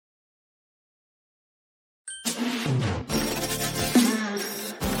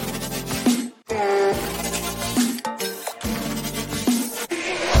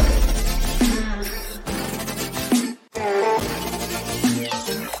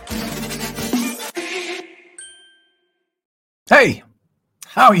Hey,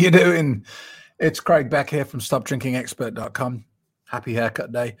 how are you doing? It's Craig Beck here from StopDrinkingExpert.com. Happy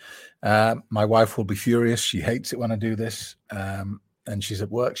haircut day. My wife will be furious. She hates it when I do this. And she's at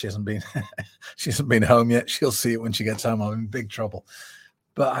work. She hasn't been home yet. She'll see it when she gets home. I'm in big trouble.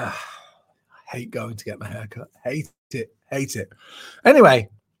 But I hate going to get my haircut. Hate it. Anyway,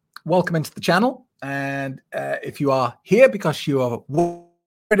 welcome into the channel. And if you are here because you are worried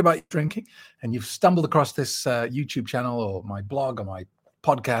about drinking and you've stumbled across this YouTube channel or my blog or my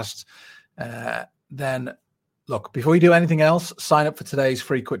podcast, then look, before you do anything else, sign up for today's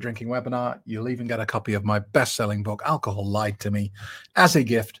free quit drinking webinar. You'll even get a copy of my best-selling book, Alcohol Lied to Me, as a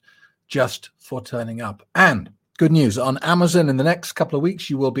gift just for turning up. And good news, on Amazon in the next couple of weeks,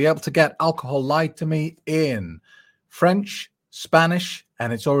 you will be able to get Alcohol Lied to Me in French, Spanish,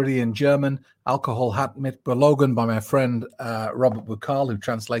 and it's already in German. Alcohol hat mit Belogen by my friend Robert Bukal, who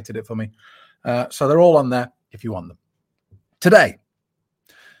translated it for me. So they're all on there if you want them. Today,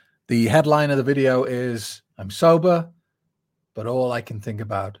 the headline of the video is, I'm sober, but all I can think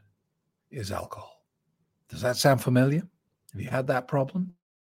about is alcohol. Does that sound familiar? Have you had that problem?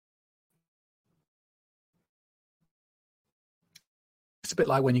 It's a bit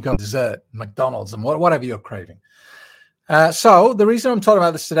like when you go to dessert, McDonald's, and whatever you're craving. So the reason I'm talking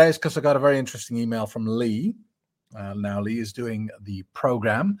about this today is because I got a very interesting email from Lee. Now, Lee is doing the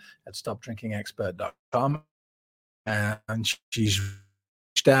program at StopDrinkingExpert.com, and she's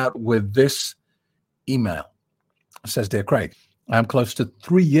reached out with this email. It says, Dear Craig, I'm close to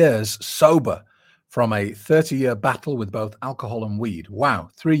 3 years sober from a 30-year battle with both alcohol and weed. Wow,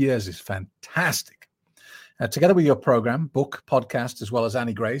 3 years is fantastic. Together with your program, book, podcast, as well as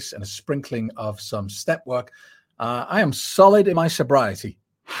Annie Grace, and a sprinkling of some step work, I am solid in my sobriety.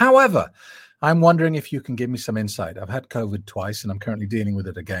 However, I'm wondering if you can give me some insight. I've had COVID twice, and I'm currently dealing with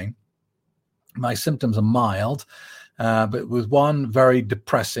it again. My symptoms are mild, but with one very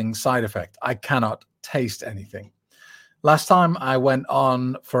depressing side effect. I cannot taste anything. Last time I went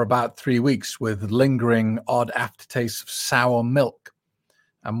on for about 3 weeks with lingering odd aftertaste of sour milk.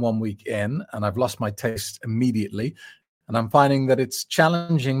 I'm 1 week in, and I've lost my taste immediately. And I'm finding that it's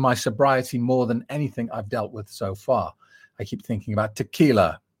challenging my sobriety more than anything I've dealt with so far. I keep thinking about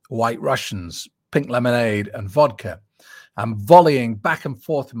tequila, White Russians, pink lemonade, and vodka. I'm volleying back and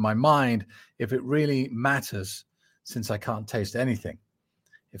forth in my mind if it really matters, since I can't taste anything.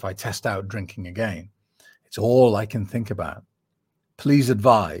 If I test out drinking again, it's all I can think about. Please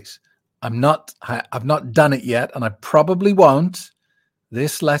advise. I've not done it yet, and I probably won't.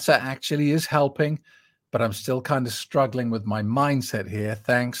 This letter actually is helping, but I'm still kind of struggling with my mindset here.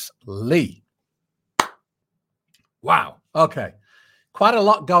 Thanks, Lee. Wow. Okay. Quite a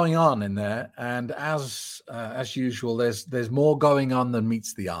lot going on in there. And as usual, there's more going on than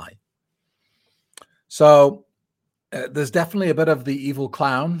meets the eye. So there's definitely a bit of the evil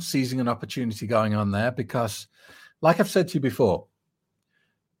clown seizing an opportunity going on there, because like I've said to you before,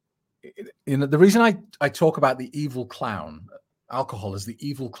 the reason I talk about the evil clown, alcohol is the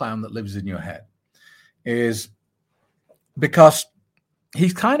evil clown that lives in your head, is because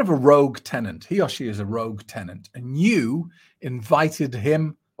he's kind of a rogue tenant. He or she is a rogue tenant, and you invited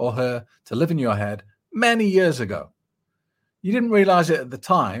him or her to live in your head many years ago. You didn't realize it at the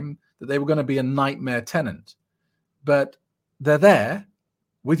time that they were going to be a nightmare tenant, but they're there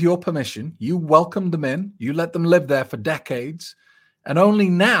with your permission. You welcomed them in. You let them live there for decades. And only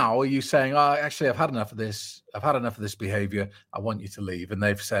now are you saying, oh, actually, I've had enough of this. I've had enough of this behavior. I want you to leave. And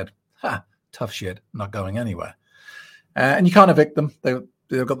they've said, tough shit, I'm not going anywhere. And you can't evict them.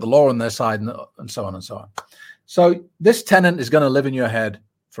 They've got the law on their side, and so on and so on. So this tenant is going to live in your head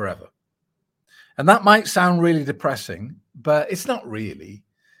forever. And that might sound really depressing, but it's not really.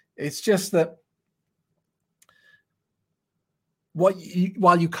 It's just that while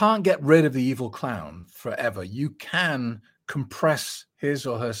you can't get rid of the evil clown forever, you can compress his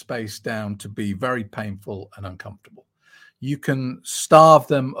or her space down to be very painful and uncomfortable. You can starve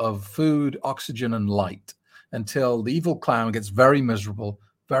them of food, oxygen, and light until the evil clown gets very miserable,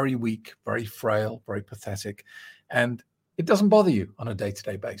 very weak, very frail, very pathetic, and it doesn't bother you on a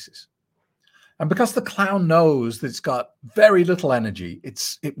day-to-day basis. And because the clown knows that it's got very little energy,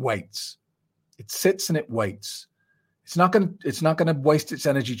 it waits. It sits and it waits. It's not going to waste its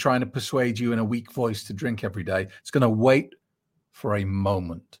energy trying to persuade you in a weak voice to drink every day. It's going to wait for a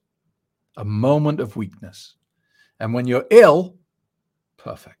moment of weakness. And when you're ill,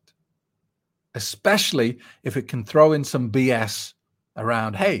 perfect. Especially if it can throw in some BS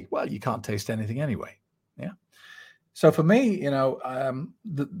around, hey, well, you can't taste anything anyway. Yeah. So for me,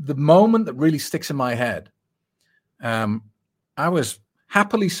 the moment that really sticks in my head, I was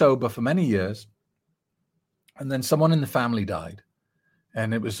happily sober for many years. And then someone in the family died.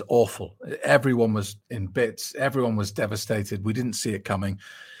 And it was awful. Everyone was in bits. Everyone was devastated. We didn't see it coming.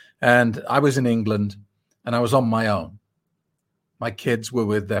 And I was in England, and I was on my own. My kids were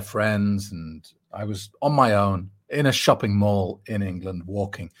with their friends, and I was on my own in a shopping mall in England,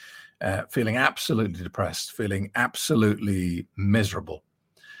 walking, feeling absolutely depressed, feeling absolutely miserable.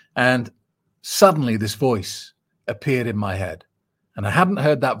 And suddenly this voice appeared in my head. And I hadn't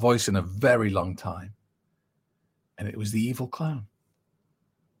heard that voice in a very long time. And it was the evil clown.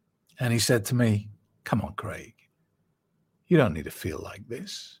 And he said to me, "Come on, Craig. You don't need to feel like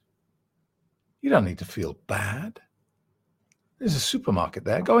this. You don't need to feel bad. There's a supermarket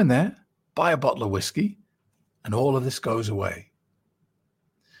there. Go in there, buy a bottle of whiskey, and all of this goes away."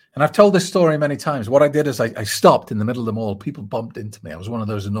 And I've told this story many times. What I did is I stopped in the middle of the mall. People bumped into me. I was one of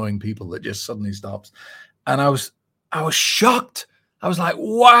those annoying people that just suddenly stops. And I was shocked. I was like,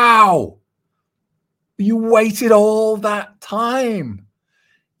 wow, you waited all that time.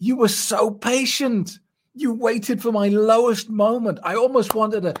 You were so patient. You waited for my lowest moment. I almost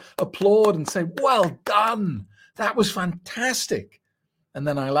wanted to applaud and say, well done. That was fantastic. And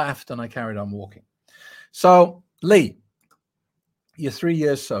then I laughed and I carried on walking. So, Lee, you're 3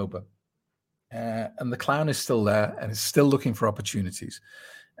 years sober, and the clown is still there and is still looking for opportunities.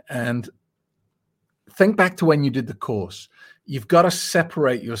 And think back to when you did the course. You've got to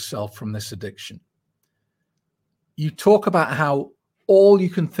separate yourself from this addiction. You talk about how all you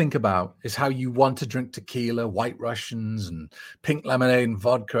can think about is how you want to drink tequila, White Russians, and pink lemonade and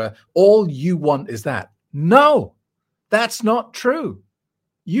vodka. All you want is that. No, that's not true.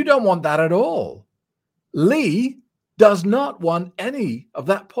 You don't want that at all. Lee does not want any of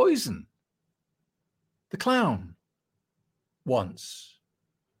that poison. The clown wants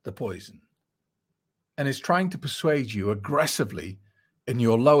the poison and is trying to persuade you aggressively in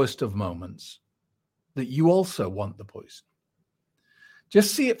your lowest of moments that you also want the poison.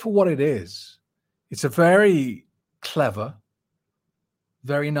 Just see it for what it is. It's a very clever,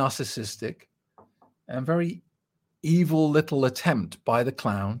 very narcissistic, and very evil little attempt by the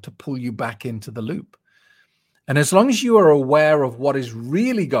clown to pull you back into the loop. And as long as you are aware of what is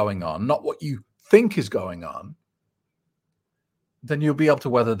really going on, not what you think is going on, then you'll be able to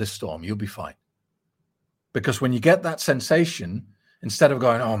weather this storm. You'll be fine. Because when you get that sensation, instead of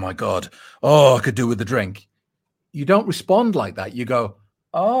going, oh my God, oh, I could do with the drink, you don't respond like that. You go,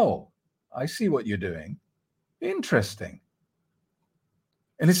 oh, I see what you're doing. Interesting.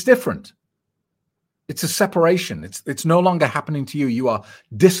 And it's different. It's a separation. It's no longer happening to you. You are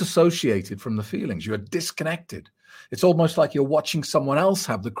disassociated from the feelings. You are disconnected. It's almost like you're watching someone else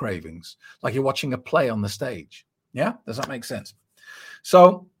have the cravings, like you're watching a play on the stage. Yeah? Does that make sense?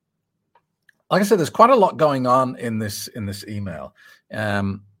 So, like I said, there's quite a lot going on in this email.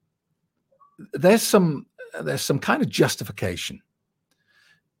 There's some kind of justification.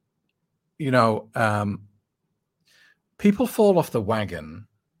 People fall off the wagon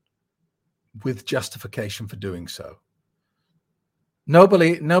with justification for doing so.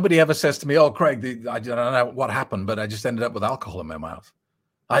 Nobody ever says to me, "Oh, Craig, I don't know what happened, but I just ended up with alcohol in my mouth."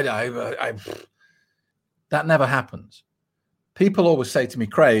 That never happens. People always say to me,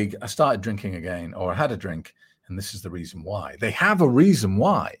 "Craig, I started drinking again," or "I had a drink, and this is the reason why." They have a reason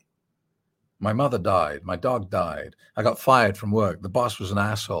why. My mother died. My dog died. I got fired from work. The boss was an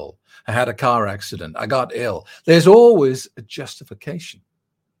asshole. I had a car accident. I got ill. There's always a justification.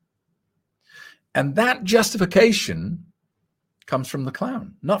 And that justification comes from the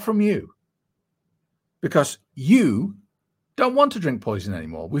clown, not from you. Because you don't want to drink poison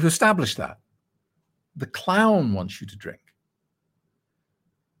anymore. We've established that. The clown wants you to drink.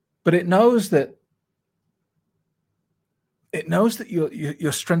 But it knows that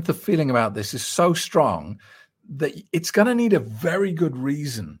your strength of feeling about this is so strong that it's going to need a very good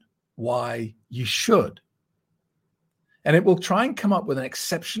reason why you should. And it will try and come up with an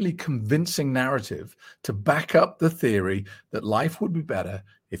exceptionally convincing narrative to back up the theory that life would be better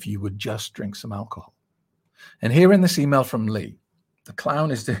if you would just drink some alcohol. And here in this email from Lee, the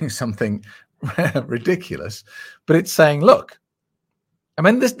clown is doing something ridiculous, but it's saying, look, I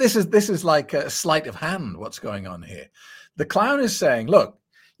mean, this is like a sleight of hand, what's going on here. The clown is saying, look,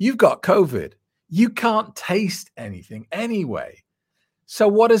 you've got COVID. You can't taste anything anyway. So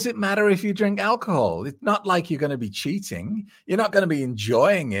what does it matter if you drink alcohol? It's not like you're going to be cheating. You're not going to be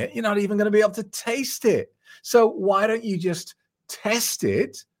enjoying it. You're not even going to be able to taste it. So why don't you just test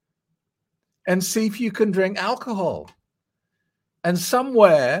it and see if you can drink alcohol? And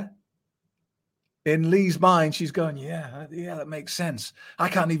somewhere in Lee's mind, she's going, yeah, that makes sense. I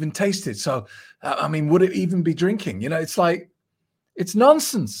can't even taste it. So, would it even be drinking? It's like, it's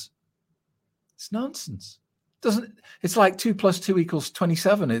nonsense. It's nonsense. It's like 2 + 2 =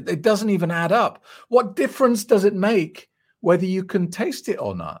 27. It doesn't even add up. What difference does it make whether you can taste it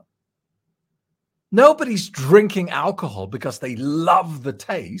or not? Nobody's drinking alcohol because they love the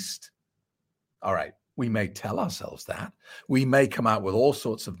taste. All right, we may tell ourselves that. We may come out with all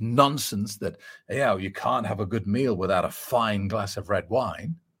sorts of nonsense that, you can't have a good meal without a fine glass of red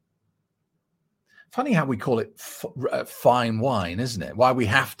wine. Funny how we call it fine wine, isn't it? Why we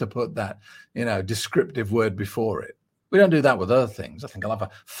have to put that, descriptive word before it. We don't do that with other things. I think I'll have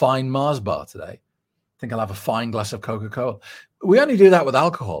a fine Mars bar today. I think I'll have a fine glass of Coca-Cola. We only do that with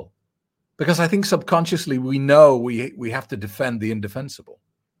alcohol because I think subconsciously we know we have to defend the indefensible.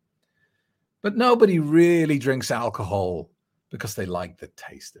 But nobody really drinks alcohol because they like the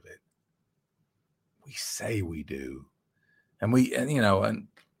taste of it. We say we do. And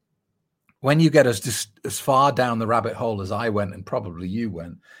when you get as far down the rabbit hole as I went, and probably you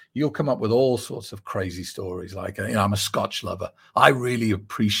went, you'll come up with all sorts of crazy stories. Like, I'm a Scotch lover. I really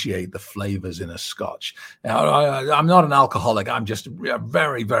appreciate the flavors in a Scotch. I'm not an alcoholic. I'm just a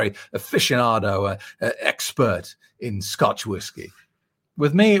very, very aficionado, expert in Scotch whiskey.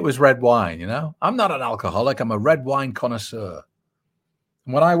 With me, it was red wine, I'm not an alcoholic. I'm a red wine connoisseur.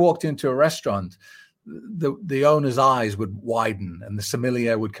 And when I walked into a restaurant, the owner's eyes would widen and the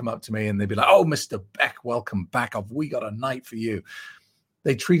sommelier would come up to me and they'd be like, "Oh, Mr. Beck, welcome back. We got a night for you."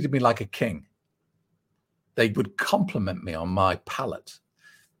 They treated me like a king. They would compliment me on my palate.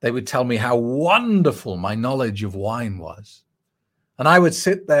 They would tell me how wonderful my knowledge of wine was. And I would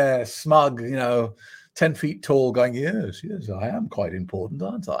sit there smug, 10 feet tall going, yes, I am quite important,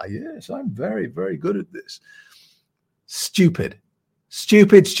 aren't I? Yes, I'm very, very good at this. Stupid.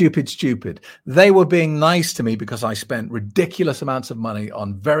 They were being nice to me because I spent ridiculous amounts of money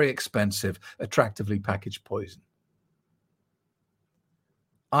on very expensive, attractively packaged poison.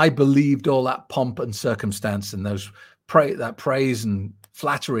 I believed all that pomp and circumstance and that praise and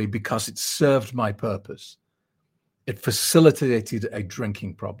flattery because it served my purpose. It facilitated a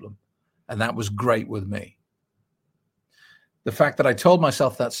drinking problem, and that was great with me. The fact that I told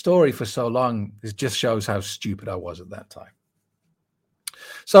myself that story for so long just shows how stupid I was at that time.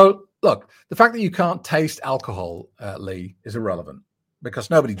 So, look, the fact that you can't taste alcohol, Lee, is irrelevant because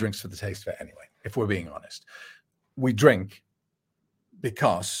nobody drinks for the taste of it anyway, if we're being honest. We drink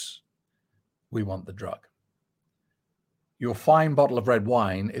because we want the drug. Your fine bottle of red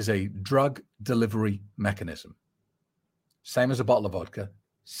wine is a drug delivery mechanism. Same as a bottle of vodka,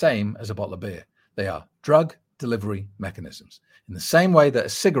 same as a bottle of beer. They are drug delivery mechanisms. In the same way that a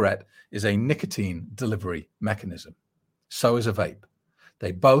cigarette is a nicotine delivery mechanism, so is a vape.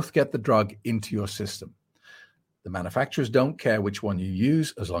 They both get the drug into your system. The manufacturers don't care which one you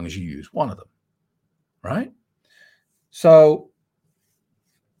use as long as you use one of them, right? So,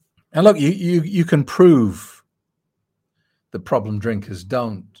 and look, you can prove that problem drinkers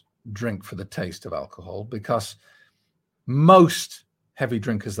don't drink for the taste of alcohol because most heavy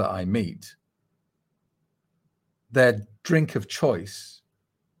drinkers that I meet, their drink of choice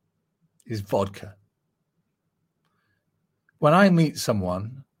is vodka. When I meet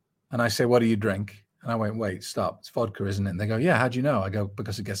someone and I say, "What do you drink?" And I went, "Wait, stop. It's vodka, isn't it?" And they go, "Yeah, how do you know?" I go,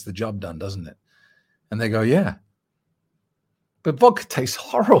 "Because it gets the job done, doesn't it?" And they go, "Yeah." But vodka tastes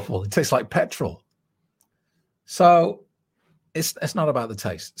horrible. It tastes like petrol. So it's not about the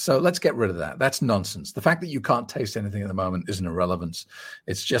taste. So let's get rid of that. That's nonsense. The fact that you can't taste anything at the moment is an irrelevance.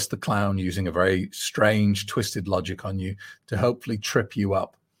 It's just the clown using a very strange, twisted logic on you to hopefully trip you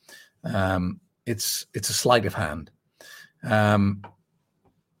up. It's a sleight of hand.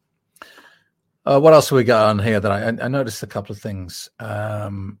 What else have we got on here that I noticed a couple of things.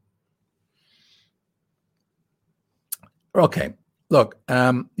 Okay, look,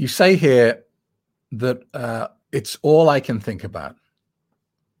 you say here that it's all I can think about.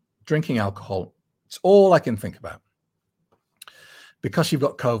 Drinking alcohol, it's all I can think about. Because you've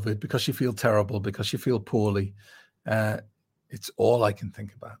got COVID, because you feel terrible, because you feel poorly, it's all I can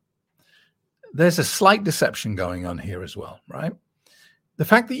think about. There's a slight deception going on here as well, right? The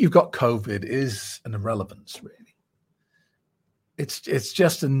fact that you've got COVID is an irrelevance, really. It's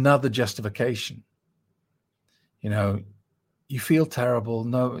just another justification. You feel terrible.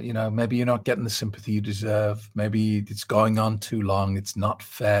 No, maybe you're not getting the sympathy you deserve. Maybe it's going on too long. It's not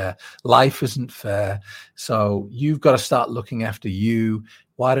fair. Life isn't fair. So you've got to start looking after you.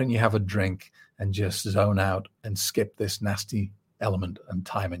 Why don't you have a drink and just zone out and skip this nasty element and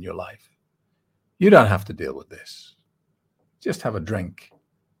time in your life? You don't have to deal with this. Just have a drink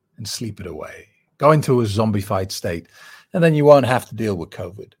and sleep it away. Go into a zombified state, and then you won't have to deal with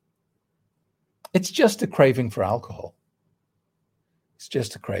COVID. It's just a craving for alcohol. It's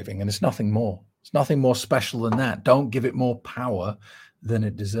just a craving, and it's nothing more. It's nothing more special than that. Don't give it more power than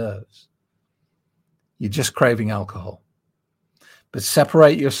it deserves. You're just craving alcohol. But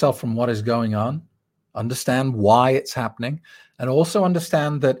separate yourself from what is going on. Understand why it's happening, and also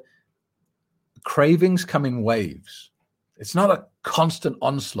understand that cravings come in waves. It's not a constant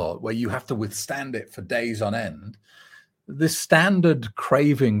onslaught where you have to withstand it for days on end. The standard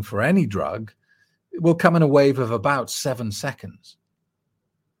craving for any drug will come in a wave of about 7 seconds.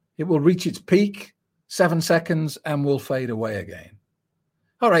 It will reach its peak, 7 seconds, and will fade away again.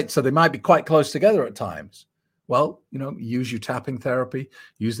 All right, so they might be quite close together at times. Well, use your tapping therapy,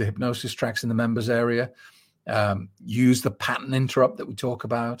 use the hypnosis tracks in the members area, use the pattern interrupt that we talk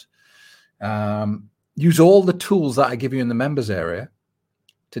about, use all the tools that I give you in the members area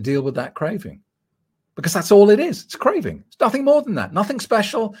to deal with that craving. Because that's all it is. It's a craving. It's nothing more than that. Nothing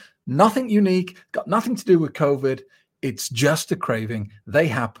special, nothing unique, got nothing to do with COVID. It's just a craving. They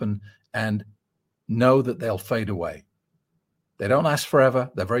happen, and know that they'll fade away. They don't last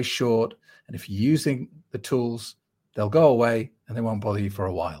forever. They're very short. And if you're using the tools, they'll go away and they won't bother you for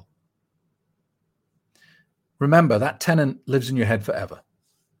a while. Remember, that tenant lives in your head forever.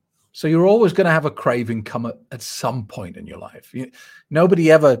 So you're always going to have a craving come at some point in your life.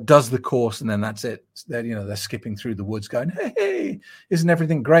 Nobody ever does the course and then that's it. They're skipping through the woods going, hey, isn't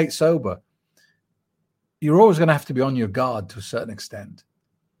everything great sober? You're always going to have to be on your guard to a certain extent,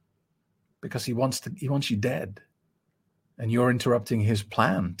 because he wants you dead, and you're interrupting his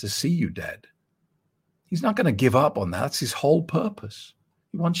plan to see you dead. He's not going to give up on that. That's his whole purpose.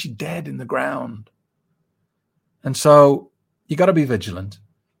 He wants you dead in the ground. And so you got to be vigilant.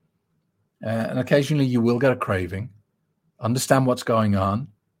 And occasionally you will get a craving. Understand what's going on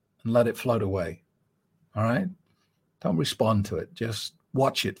and let it float away. All right? Don't respond to it. Just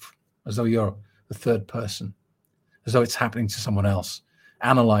watch it as though you're the third person, as though it's happening to someone else.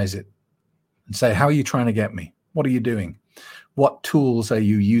 Analyze it and say, how are you trying to get me? What are you doing? What tools are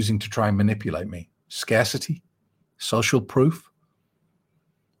you using to try and manipulate me? Scarcity? Social proof?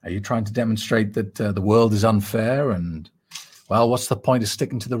 Are you trying to demonstrate that the world is unfair and, well, what's the point of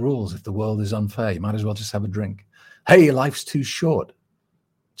sticking to the rules if the world is unfair? You might as well just have a drink. Hey, life's too short.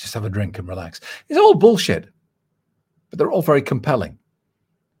 Just have a drink and relax. It's all bullshit, but they're all very compelling.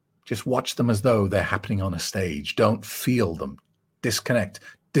 Just watch them as though they're happening on a stage. Don't feel them. Disconnect.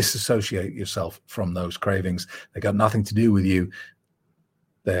 Disassociate yourself from those cravings. They got nothing to do with you.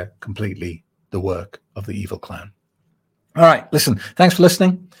 They're completely the work of the evil clown. All right, listen, thanks for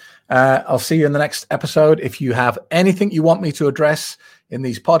listening. I'll see you in the next episode. If you have anything you want me to address in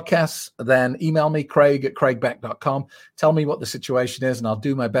these podcasts, then email me, craig@craigbeck.com. Tell me what the situation is, and I'll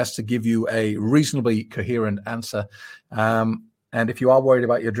do my best to give you a reasonably coherent answer. And if you are worried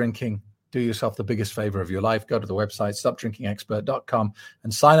about your drinking, do yourself the biggest favor of your life. Go to the website, stopdrinkingexpert.com,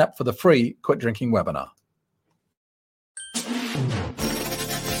 and sign up for the free Quit Drinking webinar.